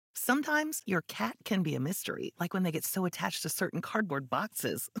Sometimes your cat can be a mystery, like when they get so attached to certain cardboard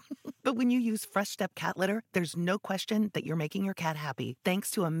boxes. But when you use Fresh Step cat litter, there's no question that you're making your cat happy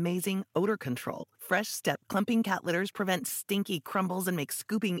thanks to amazing odor control. Fresh Step clumping cat litters prevent stinky crumbles and make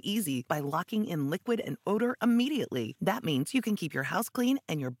scooping easy by locking in liquid and odor immediately. That means you can keep your house clean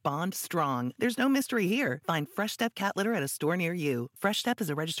and your bond strong. There's no mystery here. Find Fresh Step cat litter at a store near you. Fresh Step is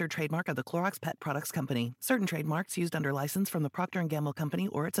a registered trademark of the Clorox Pet Products Company. Certain trademarks used under license from the Procter & Gamble Company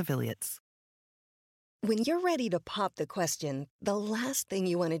or its affiliates. When you're ready to pop the question, the last thing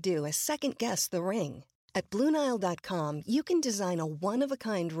you want to do is second-guess the ring. At BlueNile.com, you can design a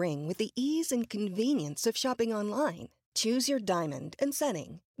one-of-a-kind ring with the ease and convenience of shopping online. Choose your diamond and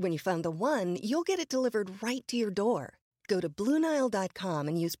setting. When you find the one, you'll get it delivered right to your door. Go to BlueNile.com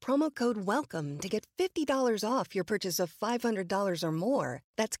and use promo code WELCOME to get $50 off your purchase of $500 or more.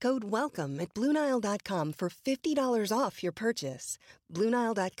 That's code WELCOME at BlueNile.com for $50 off your purchase.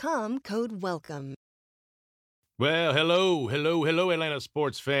 BlueNile.com, code WELCOME. Well, hello, Atlanta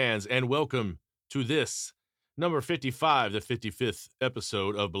sports fans, and welcome to this, number 55, the 55th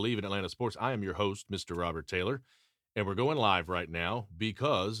episode of Believe in Atlanta Sports. I am your host, Mr. Robert Taylor, and we're going live right now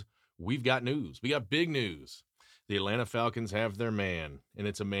because we've got news. We got big news. The Atlanta Falcons have their man, and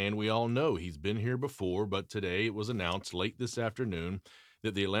it's a man we all know. He's been here before, but today it was announced late this afternoon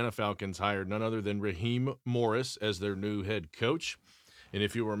that the Atlanta Falcons hired none other than Raheem Morris as their new head coach. And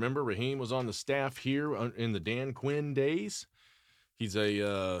if you remember, Raheem was on the staff here in the Dan Quinn days. He's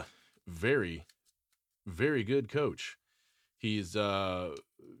a very, very good coach. He's, he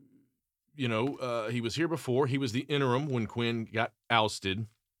was here before. He was the interim when Quinn got ousted.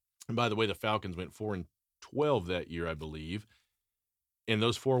 And by the way, the Falcons went 4-12 that year, I believe. And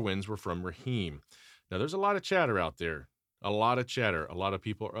those 4 wins were from Raheem. Now, there's a lot of chatter out there. A lot of chatter. A lot of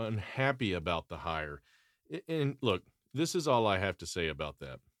people are unhappy about the hire. And look, this is all I have to say about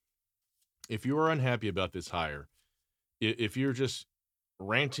that. If you are unhappy about this hire, if you're just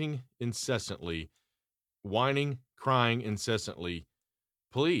ranting incessantly, whining, crying incessantly,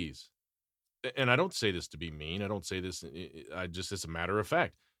 please, and I don't say this to be mean, I don't say this, it's a matter of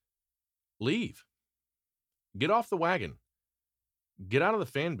fact, leave. Get off the wagon. Get out of the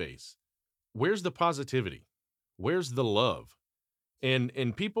fan base. Where's the positivity? Where's the love?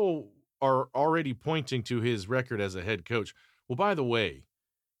 And people are already pointing to his record as a head coach. Well, by the way,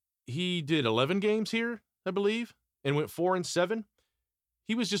 he did 11 games here, I believe, and went 4-7.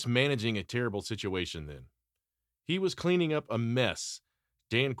 He was just managing a terrible situation then. He was cleaning up a mess.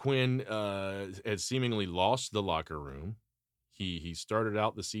 Dan Quinn had seemingly lost the locker room. He started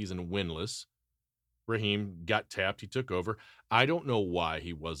out the season winless. Raheem got tapped. He took over. I don't know why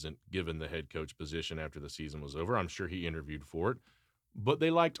he wasn't given the head coach position after the season was over. I'm sure he interviewed for it. But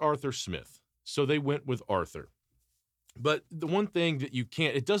they liked Arthur Smith, so they went with Arthur. But the one thing that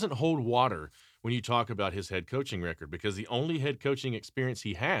it doesn't hold water when you talk about his head coaching record, because the only head coaching experience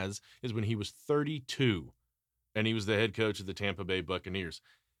he has is when he was 32, and he was the head coach of the Tampa Bay Buccaneers.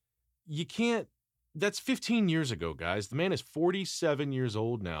 That's 15 years ago, guys. The man is 47 years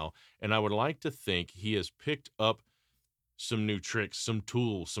old now, and I would like to think he has picked up some new tricks, some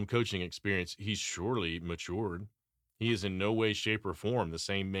tools, some coaching experience. He's surely matured. He is in no way, shape, or form the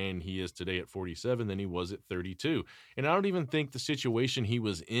same man he is today at 47 than he was at 32. And I don't even think the situation he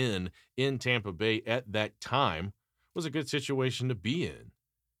was in Tampa Bay at that time was a good situation to be in.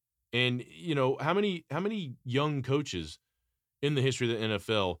 And, how many young coaches in the history of the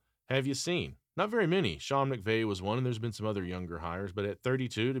NFL have you seen? Not very many. Sean McVay was one, and there's been some other younger hires. But at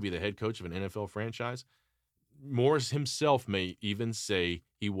 32, to be the head coach of an NFL franchise, Morris himself may even say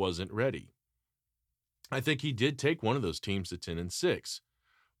he wasn't ready. I think he did take one of those teams to 10-6.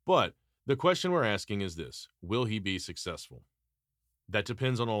 But the question we're asking is this: will he be successful? That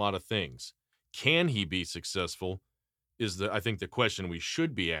depends on a lot of things. Can he be successful is I think the question we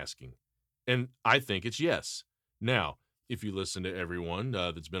should be asking. And I think it's yes. Now, if you listen to everyone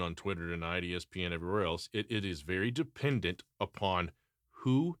that's been on Twitter tonight, ESPN, everywhere else, it is very dependent upon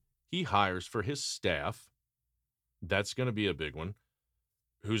who he hires for his staff. That's going to be a big one.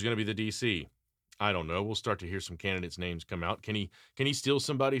 Who's going to be the DC? I don't know. We'll start to hear some candidates' names come out. Can he steal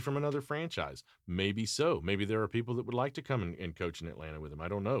somebody from another franchise? Maybe so. Maybe there are people that would like to come and coach in Atlanta with him. I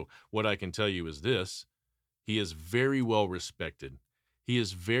don't know. What I can tell you is this: he is very well respected. He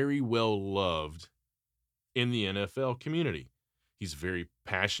is very well loved in the NFL community. He's very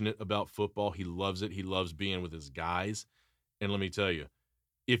passionate about football. He loves it. He loves being with his guys. And let me tell you,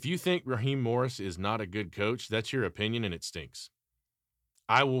 if you think Raheem Morris is not a good coach, that's your opinion and it stinks.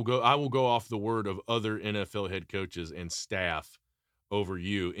 I will go off the word of other NFL head coaches and staff over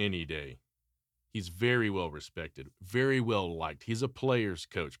you any day. He's very well respected, very well liked. He's a player's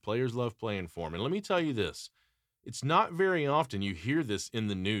coach. Players love playing for him. And let me tell you this, it's not very often you hear this in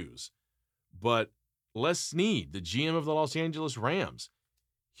the news, but Les Snead, the GM of the Los Angeles Rams,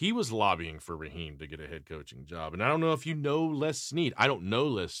 he was lobbying for Raheem to get a head coaching job. And I don't know if you know Les Snead. I don't know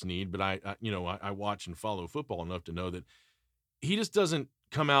Les Snead, but I watch and follow football enough to know that he just doesn't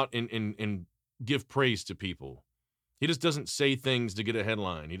come out and give praise to people. He just doesn't say things to get a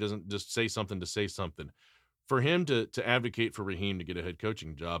headline. He doesn't just say something to say something. For him to advocate for Raheem to get a head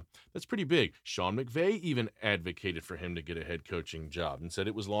coaching job, that's pretty big. Sean McVay even advocated for him to get a head coaching job and said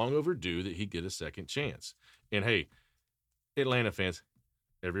it was long overdue that he get a second chance. And hey, Atlanta fans,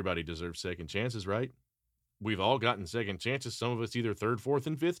 everybody deserves second chances, right? We've all gotten second chances. Some of us either third, fourth,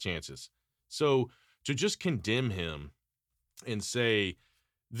 and fifth chances. So to just condemn him and say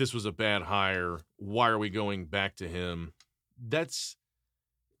this was a bad hire, why are we going back to him? I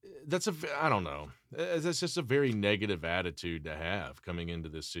don't know. That's just a very negative attitude to have coming into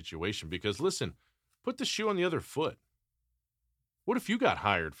this situation because, listen, put the shoe on the other foot. What if you got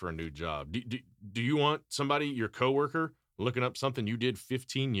hired for a new job? Do you want somebody, your coworker, looking up something you did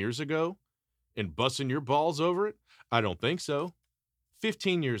 15 years ago and busting your balls over it? I don't think so.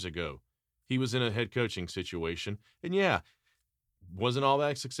 15 years ago, he was in a head coaching situation, and yeah, wasn't all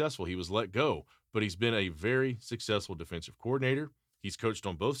that successful. He was let go, but he's been a very successful defensive coordinator. He's coached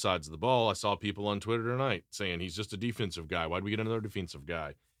on both sides of the ball. I saw people on Twitter tonight saying he's just a defensive guy. Why'd we get another defensive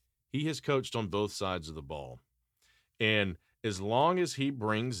guy? He has coached on both sides of the ball. And as long as he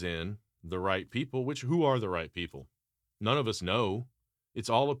brings in the right people, which who are the right people? None of us know.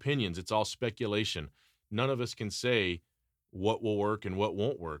 It's all opinions. It's all speculation. None of us can say what will work and what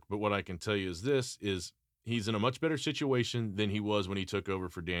won't work. But what I can tell you is this, is he's in a much better situation than he was when he took over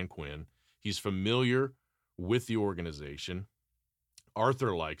for Dan Quinn. He's familiar with the organization.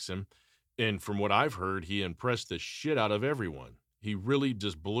 Arthur likes him. And from what I've heard, he impressed the shit out of everyone. He really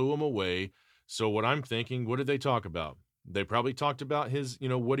just blew them away. So what I'm thinking, what did they talk about? They probably talked about his,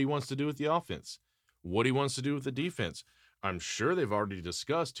 what he wants to do with the offense, what he wants to do with the defense. I'm sure they've already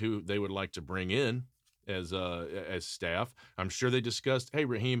discussed who they would like to bring in as staff. I'm sure they discussed, hey,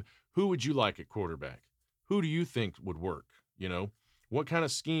 Raheem, who would you like at quarterback? Who do you think would work? What kind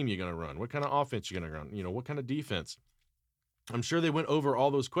of scheme you going to run? What kind of offense you going to run? What kind of defense? I'm sure they went over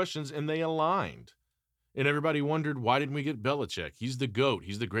all those questions and they aligned. And everybody wondered, why didn't we get Belichick? He's the GOAT.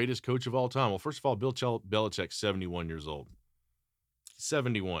 He's the greatest coach of all time. Well, first of all, Bill Belichick's 71 years old.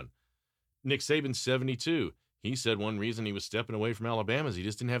 71. Nick Saban's 72. He said one reason he was stepping away from Alabama is he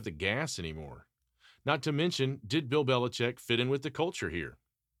just didn't have the gas anymore. Not to mention, did Bill Belichick fit in with the culture here?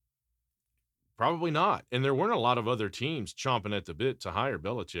 Probably not. And there weren't a lot of other teams chomping at the bit to hire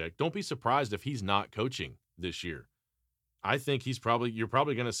Belichick. Don't be surprised if he's not coaching this year. I think you're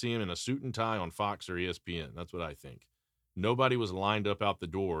probably going to see him in a suit and tie on Fox or ESPN. That's what I think. Nobody was lined up out the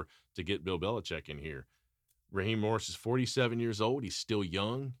door to get Bill Belichick in here. Raheem Morris is 47 years old. He's still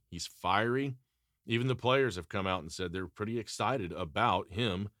young. He's fiery. Even the players have come out and said they're pretty excited about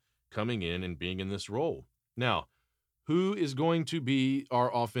him coming in and being in this role. Now, who is going to be our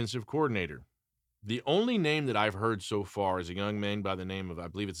offensive coordinator? The only name that I've heard so far is a young man by the name of, I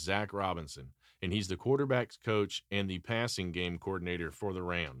believe it's Zach Robinson, and he's the quarterback's coach and the passing game coordinator for the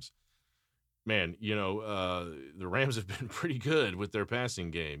Rams. Man, the Rams have been pretty good with their passing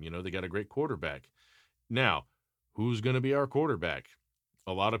game. They got a great quarterback. Now, who's going to be our quarterback?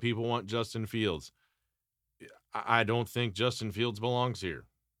 A lot of people want Justin Fields. I don't think Justin Fields belongs here.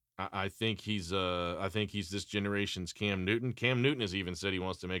 I think he's this generation's Cam Newton. Cam Newton has even said he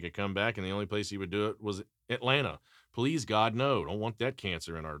wants to make a comeback, and the only place he would do it was Atlanta. Please, God, no. Don't want that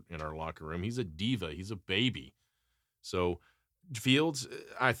cancer in our locker room. He's a diva. He's a baby. So Fields,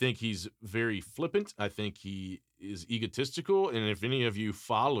 I think he's very flippant. I think he is egotistical. And if any of you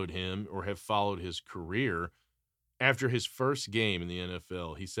followed him or have followed his career, after his first game in the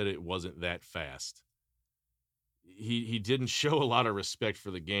NFL, he said it wasn't that fast. He didn't show a lot of respect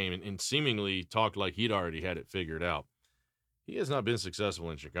for the game and seemingly talked like he'd already had it figured out. He has not been successful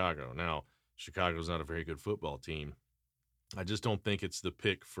in Chicago. Now, Chicago's not a very good football team. I just don't think it's the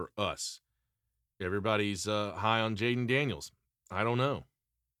pick for us. Everybody's high on Jaden Daniels. I don't know.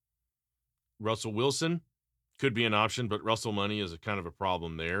 Russell Wilson could be an option, but Russell money is a kind of a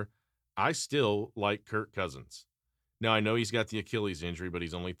problem there. I still like Kirk Cousins. Now, I know he's got the Achilles injury, but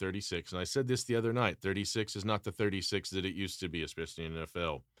he's only 36. And I said this the other night. 36 is not the 36 that it used to be, especially in the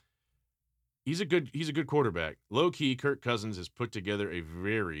NFL. He's a good quarterback. Low-key, Kirk Cousins has put together a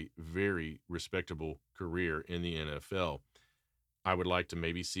very, very respectable career in the NFL. I would like to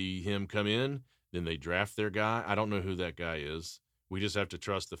maybe see him come in. Then they draft their guy. I don't know who that guy is. We just have to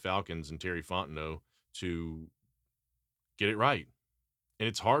trust the Falcons and Terry Fontenot to get it right. And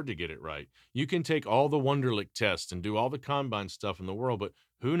it's hard to get it right. You can take all the Wonderlic tests and do all the combine stuff in the world, but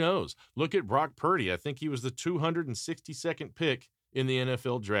who knows? Look at Brock Purdy. I think he was the 262nd pick in the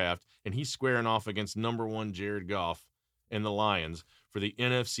NFL draft, and he's squaring off against number 1 Jared Goff and the Lions for the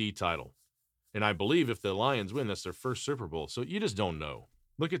NFC title. And I believe if the Lions win, that's their first Super Bowl. So you just don't know.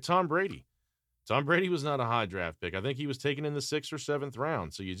 Look at Tom Brady. Tom Brady was not a high draft pick. I think he was taken in the 6th or 7th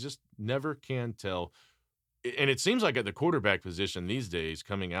round. So you just never can tell. And it seems like at the quarterback position these days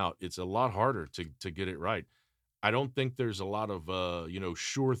coming out, it's a lot harder to get it right. I don't think there's a lot of,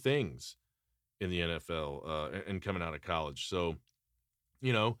 sure things in the NFL and coming out of college. So,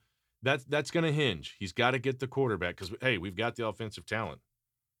 that's going to hinge. He's got to get the quarterback because, hey, we've got the offensive talent.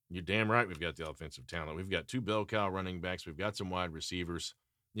 You're damn right we've got the offensive talent. We've got 2 bell cow running backs. We've got some wide receivers.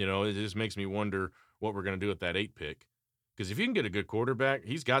 It just makes me wonder what we're going to do with that 8 pick. Because if you can get a good quarterback,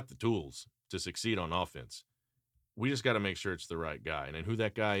 he's got the tools to succeed on offense. We just got to make sure it's the right guy. And who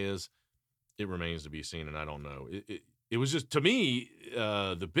that guy is, it remains to be seen, and I don't know. It was just, to me,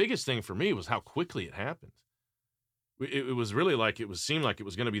 the biggest thing for me was how quickly it happened. It was really like seemed like it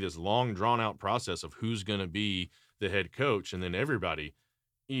was going to be this long, drawn-out process of who's going to be the head coach, and then everybody,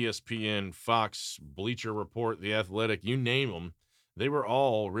 ESPN, Fox, Bleacher Report, The Athletic, you name them, they were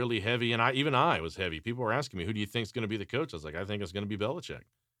all really heavy, and I was heavy. People were asking me, who do you think is going to be the coach? I was like, I think it's going to be Belichick.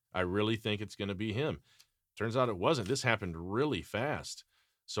 I really think it's going to be him. Turns out it wasn't. This happened really fast.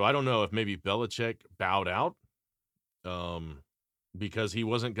 So I don't know if maybe Belichick bowed out because he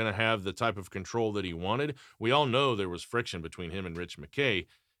wasn't going to have the type of control that he wanted. We all know there was friction between him and Rich McKay.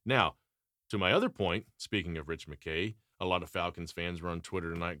 Now, to my other point, speaking of Rich McKay, a lot of Falcons fans were on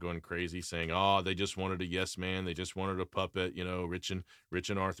Twitter tonight going crazy saying, they just wanted a yes man. They just wanted a puppet. Rich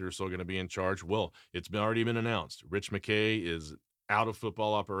and Arthur are still going to be in charge. Well, it's already been announced. Rich McKay is out of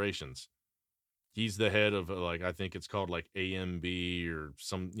football operations. He's the head of I think it's called AMB or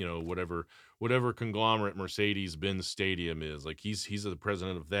some, whatever conglomerate Mercedes-Benz Stadium is. He's the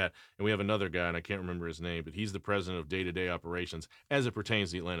president of that. And we have another guy, and I can't remember his name, but he's the president of day-to-day operations as it pertains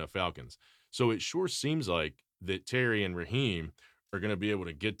to the Atlanta Falcons. So it sure seems like that Terry and Raheem are going to be able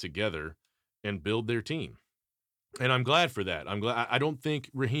to get together and build their team. And I'm glad for that. I don't think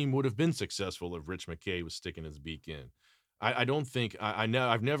Raheem would have been successful if Rich McKay was sticking his beak in. I don't think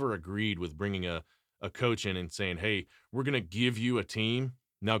I've never agreed with bringing a coach in and saying, hey, we're going to give you a team.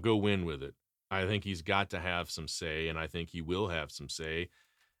 Now go win with it. I think he's got to have some say, and I think he will have some say.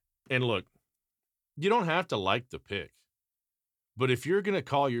 And look, you don't have to like the pick. But if you're going to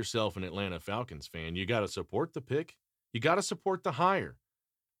call yourself an Atlanta Falcons fan, you got to support the pick. You got to support the hire.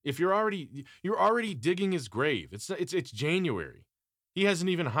 If you're already digging his grave. It's January. He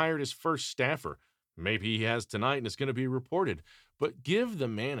hasn't even hired his first staffer. Maybe he has tonight, and it's going to be reported. But give the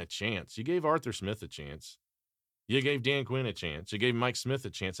man a chance. You gave Arthur Smith a chance. You gave Dan Quinn a chance. You gave Mike Smith a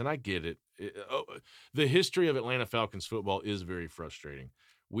chance, and I get it. The history of Atlanta Falcons football is very frustrating.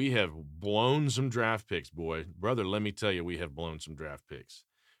 We have blown some draft picks, boy. Brother, let me tell you, we have blown some draft picks.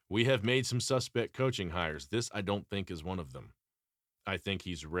 We have made some suspect coaching hires. This, I don't think, is one of them. I think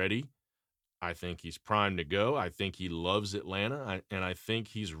he's ready. I think he's primed to go. I think he loves Atlanta, and I think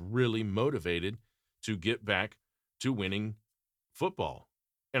he's really motivated to get back to winning football.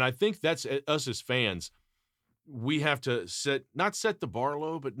 And I think that's us as fans. We have to not set the bar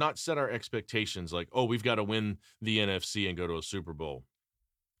low, but not set our expectations like, we've got to win the NFC and go to a Super Bowl.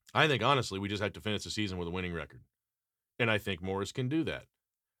 I think, honestly, we just have to finish the season with a winning record. And I think Morris can do that.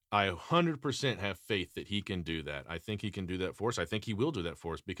 I 100% have faith that he can do that. I think he can do that for us. I think he will do that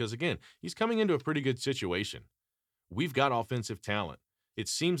for us because, again, he's coming into a pretty good situation. We've got offensive talent. It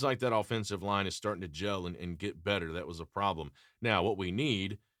seems like that offensive line is starting to gel and get better. That was a problem. Now, what we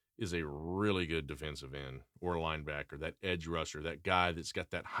need is a really good defensive end or linebacker, that edge rusher, that guy that's got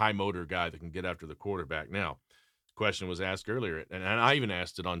that high motor guy that can get after the quarterback. Now, the question was asked earlier, and I even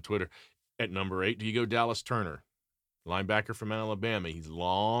asked it on Twitter, at number 8, do you go Dallas Turner? Linebacker from Alabama. He's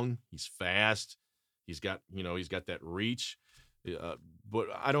long, he's fast, he's got that reach. But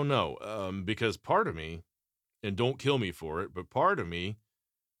I don't know, because part of me, and don't kill me for it, but part of me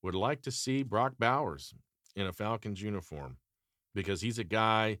would like to see Brock Bowers in a Falcons uniform because he's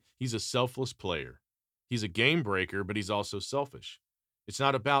a selfless player. He's a game breaker, but he's also selfish. It's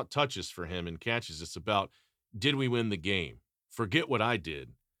not about touches for him and catches. It's about, did we win the game? Forget what I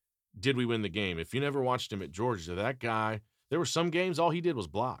did. Did we win the game? If you never watched him at Georgia, that guy, there were some games all he did was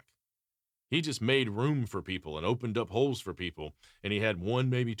block. He just made room for people and opened up holes for people, and he had 1,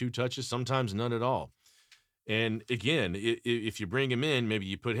 maybe 2 touches, sometimes none at all. And again, if you bring him in, maybe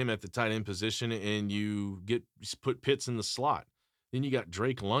you put him at the tight end position and you put Pitts in the slot. Then you got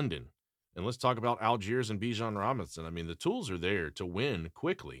Drake London. And let's talk about Algiers and Bijan Robinson. I mean, the tools are there to win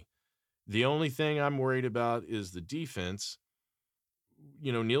quickly. The only thing I'm worried about is the defense.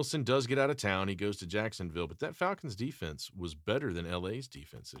 You know, Nielsen does get out of town. He goes to Jacksonville, but that Falcons defense was better than LA's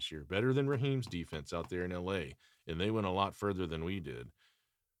defense this year, better than Raheem's defense out there in LA, and they went a lot further than we did.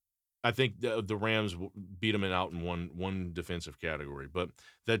 I think the Rams beat them out in one defensive category, but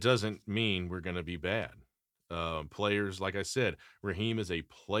that doesn't mean we're going to be bad. Players, like I said, Raheem is a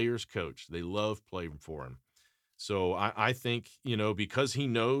player's coach. They love playing for him. So I think, you know, because he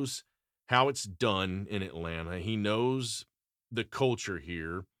knows how it's done in Atlanta, he knows the culture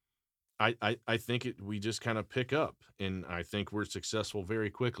here. I think we just kind of pick up, and I think we're successful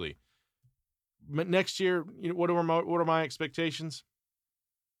very quickly. But next year, you know, what are my expectations?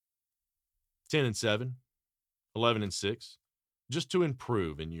 10-7, 11-6, just to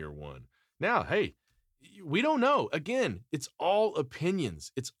improve in year one. Now, hey, we don't know. Again, it's all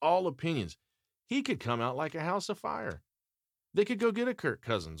opinions. It's all opinions. He could come out like a house of fire. They could go get a Kirk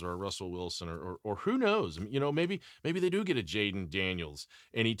Cousins or a Russell Wilson or who knows? You know, maybe they do get a Jaden Daniels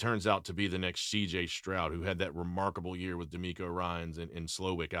and he turns out to be the next C.J. Stroud, who had that remarkable year with DeMeco Ryans and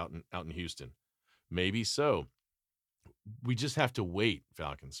Slowick out in Houston. Maybe so. We just have to wait,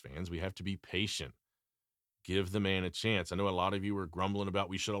 Falcons fans. We have to be patient. Give the man a chance. I know a lot of you were grumbling about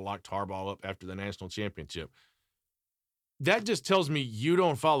we should have locked Harbaugh up after the national championship. That just tells me you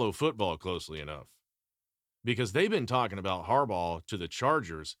don't follow football closely enough, because they've been talking about Harbaugh to the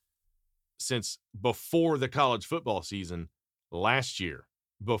Chargers since before the college football season last year.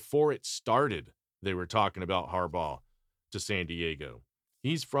 Before it started, they were talking about Harbaugh to San Diego.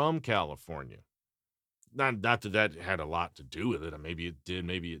 He's from California. Not that had a lot to do with it. Maybe it did,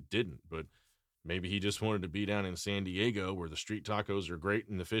 maybe it didn't. But maybe he just wanted to be down in San Diego where the street tacos are great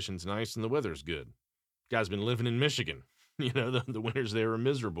and the fishing's nice and the weather's good. Guy's been living in Michigan. You know, the winters there are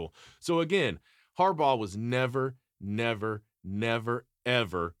miserable. So again, Harbaugh was never,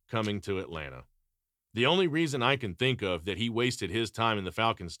 ever coming to Atlanta. The only reason I can think of that he wasted his time and the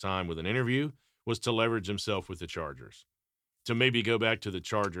Falcons' time with an interview was to leverage himself with the Chargers. To maybe go back to the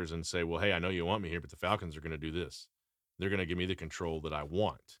Chargers and say, well, hey, I know you want me here, but the Falcons are going to do this. They're going to give me the control that I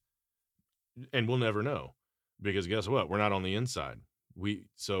want. And we'll never know, because guess what? We're not on the inside.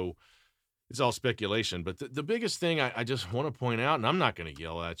 So it's all speculation. But the biggest thing I just want to point out, and I'm not going to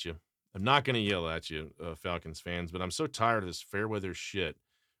yell at you. I'm not going to yell at you, Falcons fans, but I'm so tired of this fair weather shit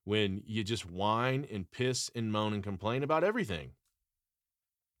when you just whine and piss and moan and complain about everything.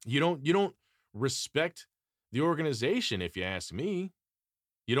 You don't respect the organization, if you ask me.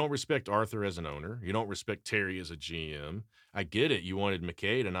 You don't respect Arthur as an owner. You don't respect Terry as a GM. I get it. You wanted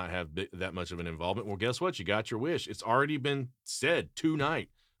McKay to not have that much of an involvement. Well, guess what? You got your wish. It's already been said tonight,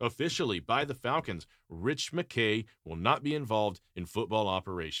 officially by the Falcons. Rich McKay will not be involved in football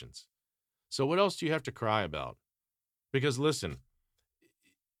operations. So what else do you have to cry about? Because listen,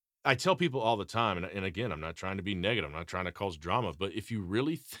 I tell people all the time, and again, I'm not trying to be negative. I'm not trying to cause drama. But if you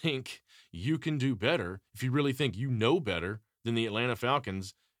really think you can do better, if you really think you know better than the Atlanta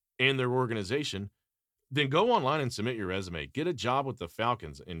Falcons and their organization, then go online and submit your resume. Get a job with the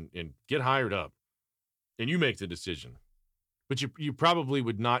Falcons and get hired up. And you make the decision. But you probably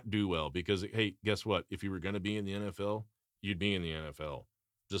would not do well because, hey, guess what? If you were going to be in the NFL, you'd be in the NFL,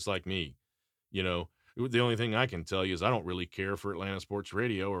 just like me. You know, the only thing I can tell you is I don't really care for Atlanta Sports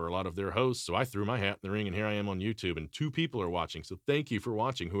Radio or a lot of their hosts, so I threw my hat in the ring, and here I am on YouTube, and 2 people are watching. So thank you for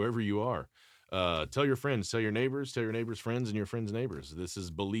watching, whoever you are. Tell your friends, tell your neighbors' friends, and your friends' neighbors. This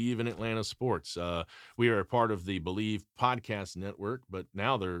is Believe in Atlanta Sports. We are a part of the Believe Podcast Network, but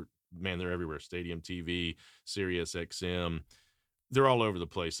now they're everywhere. Stadium TV, Sirius XM. They're all over the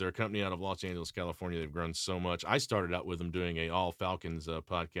place. They're a company out of Los Angeles, California. They've grown so much. I started out with them doing a all Falcons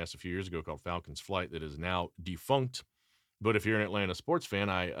podcast a few years ago called Falcons Flight that is now defunct. But if you're an Atlanta sports fan,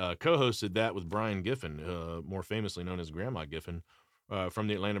 I co-hosted that with Brian Giffen, more famously known as Grandma Giffen, from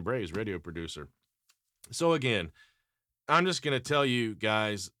the Atlanta Braves, radio producer. So again, I'm just going to tell you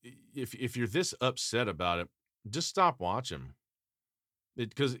guys, if you're this upset about it, just stop watching.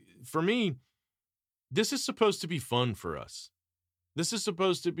 Because for me, this is supposed to be fun for us. This is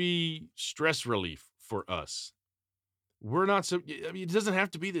supposed to be stress relief for us. We're not so, I mean, it doesn't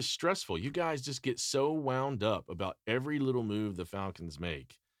have to be this stressful. You guys just get so wound up about every little move the Falcons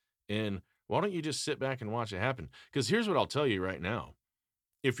make. And why don't you just sit back and watch it happen? Because here's what I'll tell you right now.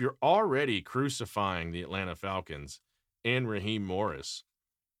 If you're already crucifying the Atlanta Falcons and Raheem Morris,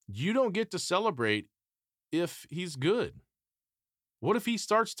 you don't get to celebrate if he's good. What if he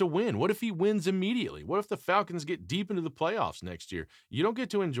starts to win? What if he wins immediately? What if the Falcons get deep into the playoffs next year? You don't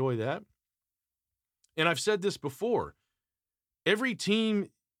get to enjoy that. And I've said this before. every team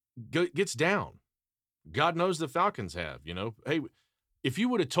gets down. God knows the Falcons have, Hey, if you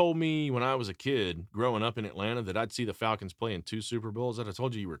would have told me when I was a kid growing up in Atlanta that I'd see the Falcons play in 2 Super Bowls, I'd have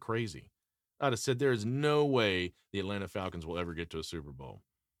told you were crazy. I'd have said there is no way the Atlanta Falcons will ever get to a Super Bowl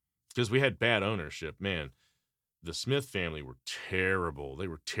because we had bad ownership. Man, the Smith family were terrible. They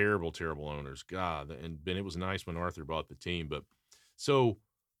were terrible, terrible owners. God, and it was nice when Arthur bought the team. But so,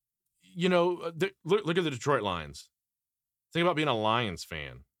 look at the Detroit Lions. Think about being a Lions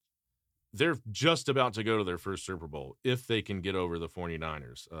fan. They're just about to go to their first Super Bowl if they can get over the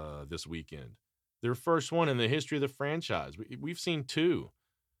 49ers this weekend. Their first one in the history of the franchise. We've seen 2.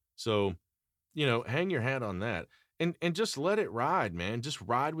 So, hang your hat on that and just let it ride, man. Just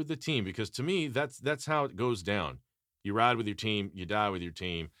ride with the team because to me, that's how it goes down. You ride with your team, you die with your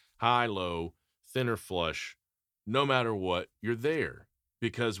team, high, low, thin or flush, no matter what, you're there.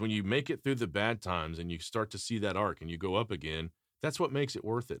 Because when you make it through the bad times and you start to see that arc and you go up again, that's what makes it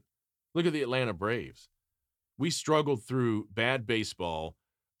worth it. Look at the Atlanta Braves. We struggled through bad baseball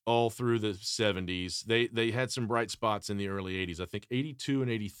all through the 70s. They had some bright spots in the early 80s. I think 82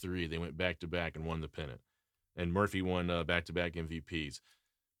 and 83, they went back-to-back and won the pennant. And Murphy won back-to-back MVPs.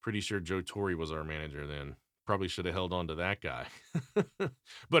 Pretty sure Joe Torre was our manager then. Probably should have held on to that guy.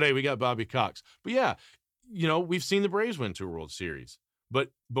 But, hey, we got Bobby Cox. But, yeah, we've seen the Braves win 2 World Series. But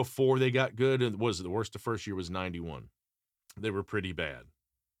before they got good, the worst the first year was 91. They were pretty bad.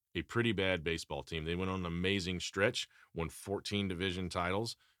 A pretty bad baseball team. They went on an amazing stretch, won 14 division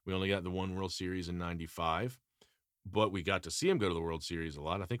titles. We only got the 1 World Series in 95, but we got to see them go to the World Series a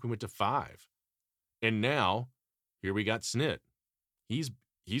lot. I think we went to 5. And now, here we got Snit. He's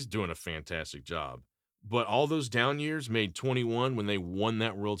doing a fantastic job. But all those down years made 21 when they won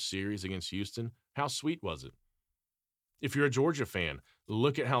that World Series against Houston. How sweet was it? If you're a Georgia fan,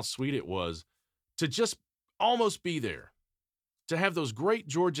 look at how sweet it was to just almost be there. To have those great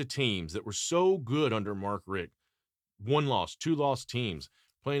Georgia teams that were so good under Mark Richt, 1 loss, 2 lost teams,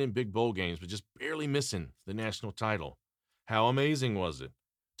 playing in big bowl games, but just barely missing the national title. How amazing was it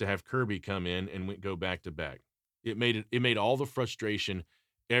to have Kirby come in and go back to back? It made all the frustration,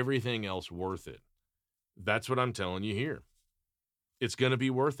 everything else worth it. That's what I'm telling you here. It's going to be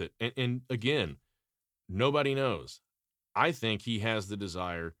worth it. And again, nobody knows. I think he has the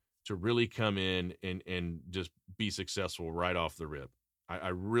desire to really come in and just be successful right off the rip. I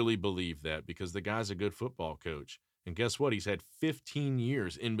really believe that because the guy's a good football coach. And guess what? He's had 15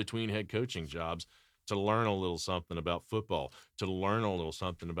 years in between head coaching jobs to learn a little something about football, to learn a little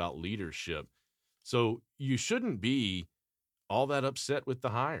something about leadership. So you shouldn't be all that upset with the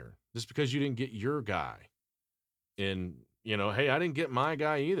hire just because you didn't get your guy. And, hey, I didn't get my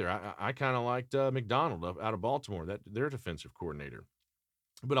guy either. I kind of liked McDonald out of Baltimore, their defensive coordinator.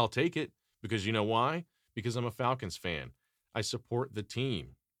 But I'll take it because you know why? Because I'm a Falcons fan. I support the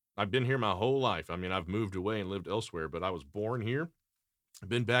team. I've been here my whole life. I mean, I've moved away and lived elsewhere, but I was born here. I've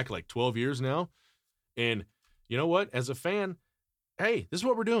been back like 12 years now. And you know what? As a fan, hey, this is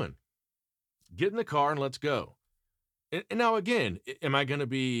what we're doing. Get in the car and let's go. And now, again, am I going to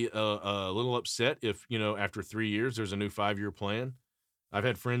be a little upset if, after 3 years, there's a new 5-year plan? I've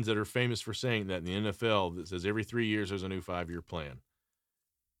had friends that are famous for saying that in the NFL that says every 3 years there's a new 5-year plan.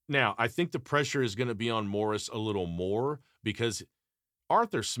 Now, I think the pressure is going to be on Morris a little more because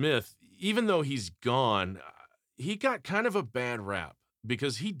Arthur Smith, even though he's gone, he got kind of a bad rap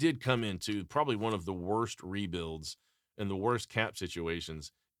because he did come into probably one of the worst rebuilds and the worst cap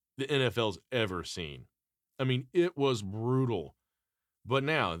situations the NFL's ever seen. I mean, it was brutal. But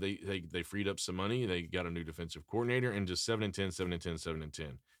now they freed up some money. They got a new defensive coordinator and just 7-10, 7-10,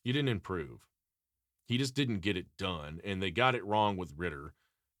 7-10. You didn't improve. He just didn't get it done, and they got it wrong with Ritter.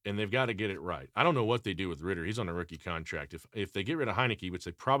 And they've got to get it right. I don't know what they do with Ritter. He's on a rookie contract. If they get rid of Heineke, which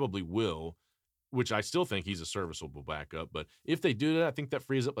they probably will, which I still think he's a serviceable backup, but if they do that, I think that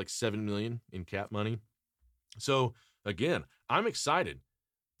frees up like $7 million in cap money. So, again, I'm excited.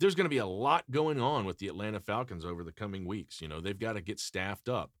 There's going to be a lot going on with the Atlanta Falcons over the coming weeks. They've got to get staffed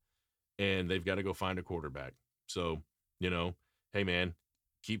up, and they've got to go find a quarterback. So, hey, man,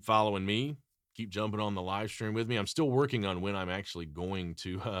 keep following me. Keep jumping on the live stream with me. I'm still working on when I'm actually going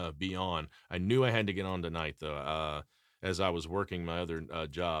to be on. I knew I had to get on tonight, though, as I was working my other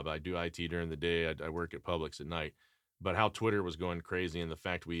job. I do IT during the day. I work at Publix at night. But how Twitter was going crazy and the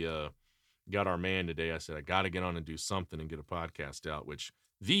fact we got our man today, I said, I got to get on and do something and get a podcast out, which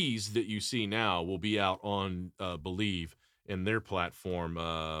these that you see now will be out on Believe in their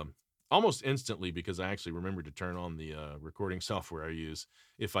platform almost instantly because I actually remembered to turn on the recording software I use.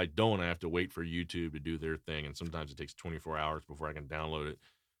 If I don't, I have to wait for YouTube to do their thing, and sometimes it takes 24 hours before I can download it,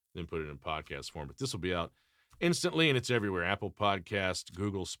 then put it in podcast form. But this will be out instantly, and it's everywhere. Apple Podcast,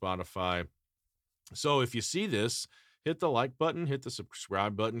 Google, Spotify. So if you see this, hit the like button, hit the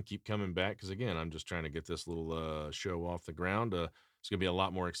subscribe button, keep coming back. Because again, I'm just trying to get this little show off the ground. It's going to be a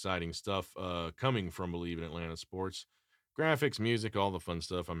lot more exciting stuff coming from Believe in Atlanta Sports. Graphics, music, all the fun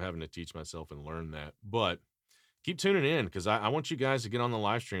stuff. I'm having to teach myself and learn that. But keep tuning in because I want you guys to get on the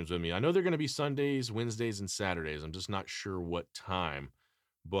live streams with me. I know they're going to be Sundays, Wednesdays, and Saturdays. I'm just not sure what time.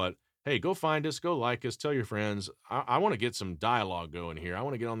 But hey, go find us, go like us, tell your friends. I want to get some dialogue going here. I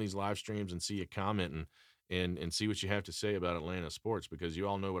want to get on these live streams and see you comment and see what you have to say about Atlanta sports, because you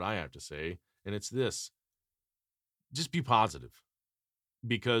all know what I have to say. And it's this: just be positive,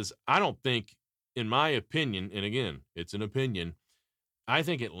 because I don't think, in my opinion, and again, it's an opinion, I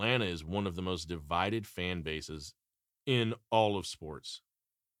think Atlanta is one of the most divided fan bases in all of sports.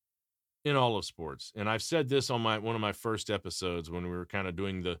 In all of sports. And I've said this on one of my first episodes when we were kind of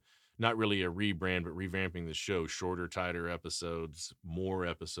doing not really a rebrand, but revamping the show, shorter, tighter episodes, more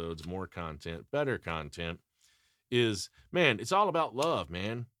content, better content, is, man, it's all about love,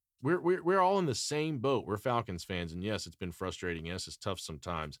 man. We're all in the same boat. We're Falcons fans, and yes, it's been frustrating. Yes, it's tough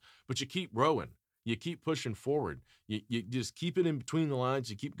sometimes, but you keep rowing. You keep pushing forward. You just keep it in between the lines.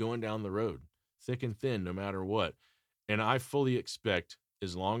 You keep going down the road, thick and thin, no matter what. And I fully expect,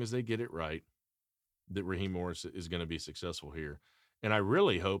 as long as they get it right, that Raheem Morris is going to be successful here. And I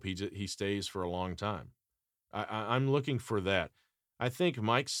really hope he stays for a long time. I'm looking for that. I think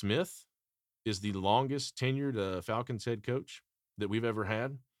Mike Smith is the longest tenured Falcons head coach that we've ever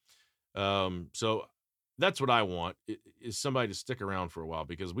had. So that's what I want, is somebody to stick around for a while,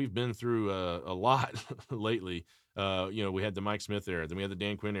 because we've been through a lot lately. We had the Mike Smith era, then we had the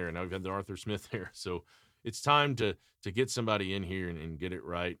Dan Quinn era, now we've had the Arthur Smith era. So it's time to get somebody in here and get it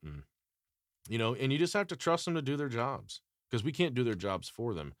right. And, and you just have to trust them to do their jobs, because we can't do their jobs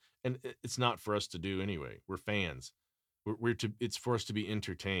for them. And it's not for us to do anyway. We're fans. It's for us to be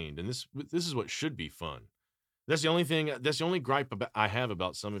entertained. And this is what should be fun. That's the only gripe I have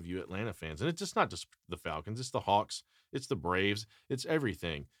about some of you Atlanta fans. And it's just not just the Falcons. It's the Hawks. It's the Braves. It's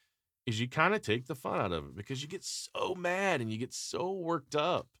everything. Is you kind of take the fun out of it, because you get so mad and you get so worked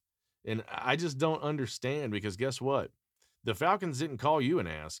up. And I just don't understand, because guess what? The Falcons didn't call you and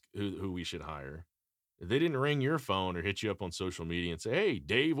ask who we should hire. They didn't ring your phone or hit you up on social media and say, hey,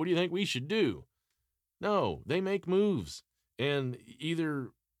 Dave, what do you think we should do? No, they make moves. And either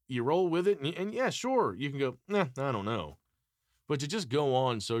you roll with it, and yeah, sure, you can go, nah, I don't know. But to just go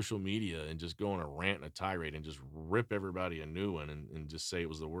on social media and just go on a rant and a tirade and just rip everybody a new one and just say it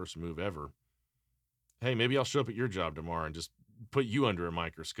was the worst move ever. Hey, maybe I'll show up at your job tomorrow and just put you under a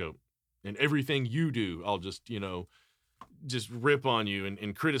microscope. And everything you do, I'll just, just rip on you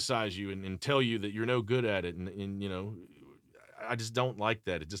and criticize you and tell you that you're no good at it. And I just don't like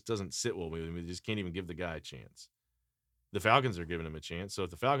that. It just doesn't sit well with me. We just can't even give the guy a chance. The Falcons are giving him a chance. So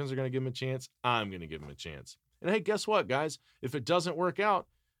if the Falcons are going to give him a chance, I'm going to give him a chance. And hey, guess what, guys? If it doesn't work out,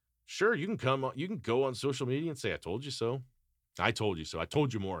 sure, you can go on social media and say, I told you so. I told you so. I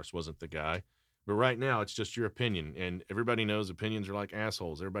told you Morris wasn't the guy. But right now, it's just your opinion. And everybody knows opinions are like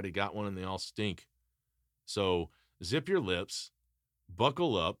assholes. Everybody got one and they all stink. So zip your lips,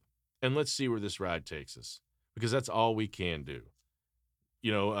 buckle up, and let's see where this ride takes us. Because that's all we can do.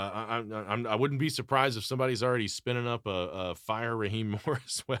 I wouldn't be surprised if somebody's already spinning up a Fire Raheem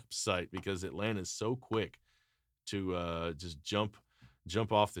Morris website, because Atlanta's so quick to just jump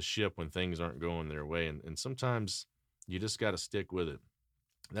off the ship when things aren't going their way. And sometimes you just got to stick with it.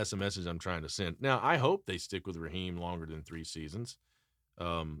 That's the message I'm trying to send. Now, I hope they stick with Raheem longer than 3 seasons.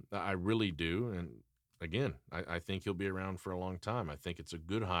 I really do. And again, I think he'll be around for a long time. I think it's a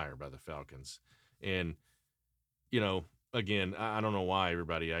good hire by the Falcons. And, again, I don't know why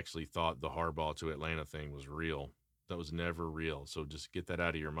everybody actually thought the Harbaugh to Atlanta thing was real. That was never real. So just get that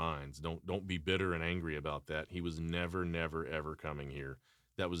out of your minds. Don't be bitter and angry about that. He was never, ever coming here.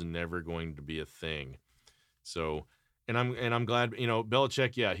 That was never going to be a thing. So, and I'm glad,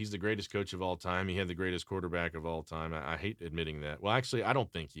 Belichick, yeah, he's the greatest coach of all time. He had the greatest quarterback of all time. I hate admitting that. Well, actually, I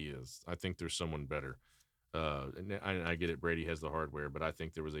don't think he is. I think there's someone better. And I get it, Brady has the hardware, but I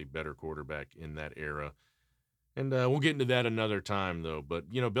think there was a better quarterback in that era. And we'll get into that another time, though. But,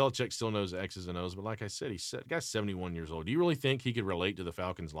 Belichick still knows X's and O's. But like I said, guy's 71 years old. Do you really think he could relate to the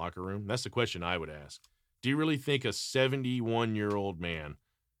Falcons locker room? That's the question I would ask. Do you really think a 71-year-old man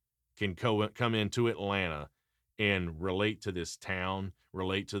can come into Atlanta and relate to this town,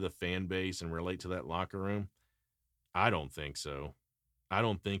 relate to the fan base, and relate to that locker room? I don't think so. I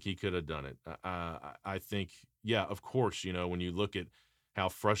don't think he could have done it. I think, yeah, of course, when you look at how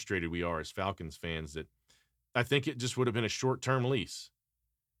frustrated we are as Falcons fans, that I think it just would have been a short-term lease.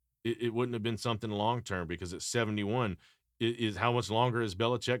 It wouldn't have been something long-term because at 71, is how much longer is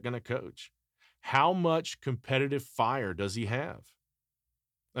Belichick going to coach? How much competitive fire does he have?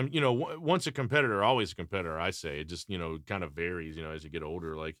 I mean, once a competitor, always a competitor, I say. It just, kind of varies, as you get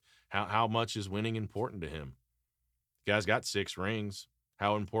older. Like, how much is winning important to him? The guy's got 6 rings.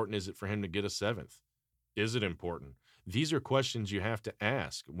 How important is it for him to get a 7th? Is it important? These are questions you have to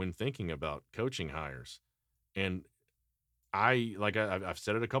ask when thinking about coaching hires. And I've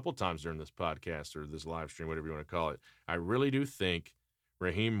said it a couple times during this podcast or this live stream, whatever you want to call it. I really do think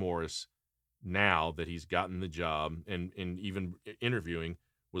Raheem Morris, now that he's gotten the job and even interviewing,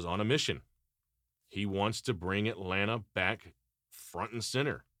 was on a mission. He wants to bring Atlanta back front and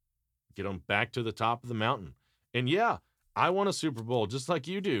center, get them back to the top of the mountain. And yeah, I want a Super Bowl just like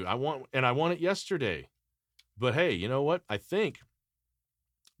you do. I want it yesterday. But hey, you know what? I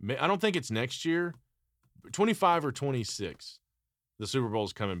don't think it's next year. 25 or 26, the Super Bowl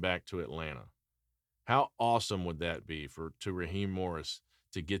is coming back to Atlanta. How awesome would that be to Raheem Morris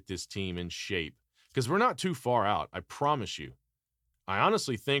to get this team in shape? Because we're not too far out, I promise you. I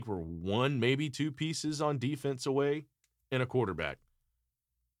honestly think we're 1, maybe 2 pieces on defense away and a quarterback.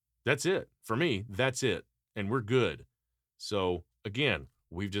 That's it. For me, that's it. And we're good. So, again,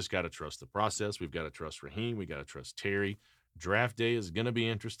 we've just got to trust the process. We've got to trust Raheem. We got to trust Terry. Draft day is going to be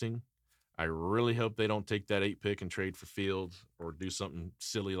interesting. I really hope they don't take that 8 pick and trade for Fields or do something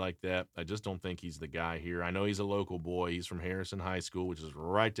silly like that. I just don't think he's the guy here. I know he's a local boy. He's from Harrison High School, which is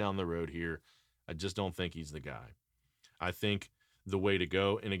right down the road here. I just don't think he's the guy. I think the way to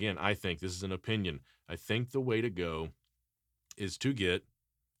go, and again, I think this is an opinion, I think the way to go is to get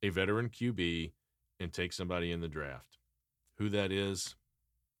a veteran QB and take somebody in the draft. Who that is,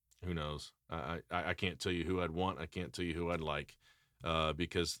 who knows? I can't tell you who I'd want. I can't tell you who I'd like.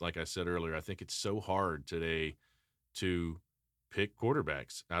 Because, like I said earlier, I think it's so hard today to pick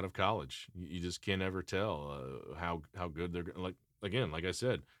quarterbacks out of college. You just can't ever tell how good they're like. Again, like I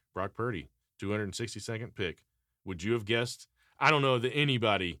said, Brock Purdy, 262nd pick. Would you have guessed? I don't know that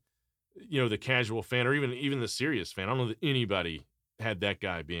anybody, the casual fan or even the serious fan, I don't know that anybody had that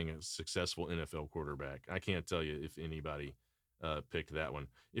guy being a successful NFL quarterback. I can't tell you if anybody picked that one.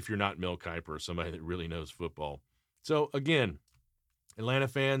 If you're not Mel Kiper or somebody that really knows football. So again, Atlanta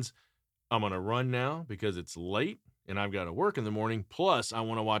fans, I'm going to run now because it's late and I've got to work in the morning. Plus, I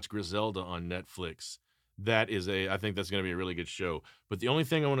want to watch Griselda on Netflix. I think that's going to be a really good show. But the only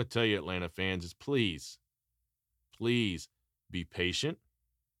thing I want to tell you, Atlanta fans, is please be patient.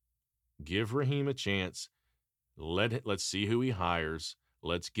 Give Raheem a chance. Let's see who he hires.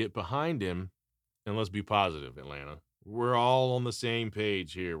 Let's get behind him, and let's be positive, Atlanta. We're all on the same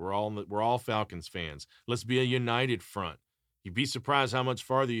page here. We're all Falcons fans. Let's be a united front. You'd be surprised how much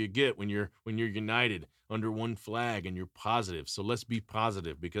farther you get when you're united under one flag and you're positive. So let's be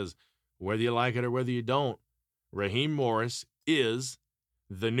positive because whether you like it or whether you don't, Raheem Morris is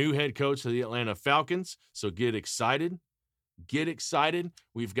the new head coach of the Atlanta Falcons. So get excited. Get excited.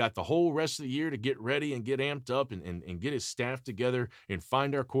 We've got the whole rest of the year to get ready and get amped up and get his staff together and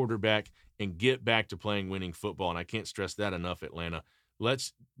find our quarterback and get back to playing winning football. And I can't stress that enough, Atlanta.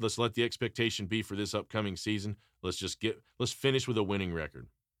 Let's let the expectation be for this upcoming season. Let's finish with a winning record.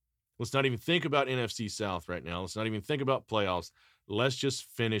 Let's not even think about NFC South right now. Let's not even think about playoffs. Let's just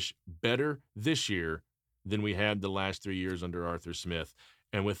finish better this year than we had the last 3 years under Arthur Smith.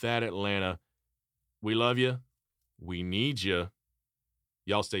 And with that, Atlanta, we love you. We need you.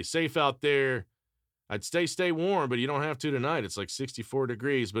 Y'all stay safe out there. I'd stay warm, but you don't have to tonight. It's like 64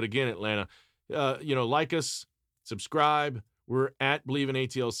 degrees. But again, Atlanta, like us, subscribe. We're at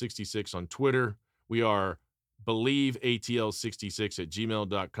BelieveInATL66 on Twitter. We are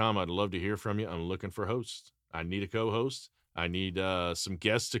BelieveATL66@gmail.com. I'd love to hear from you. I'm looking for hosts. I need a co-host. I need some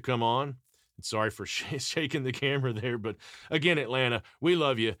guests to come on. Sorry for shaking the camera there. But again, Atlanta, we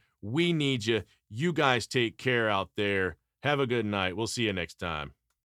love you. We need you. You guys take care out there. Have a good night. We'll see you next time.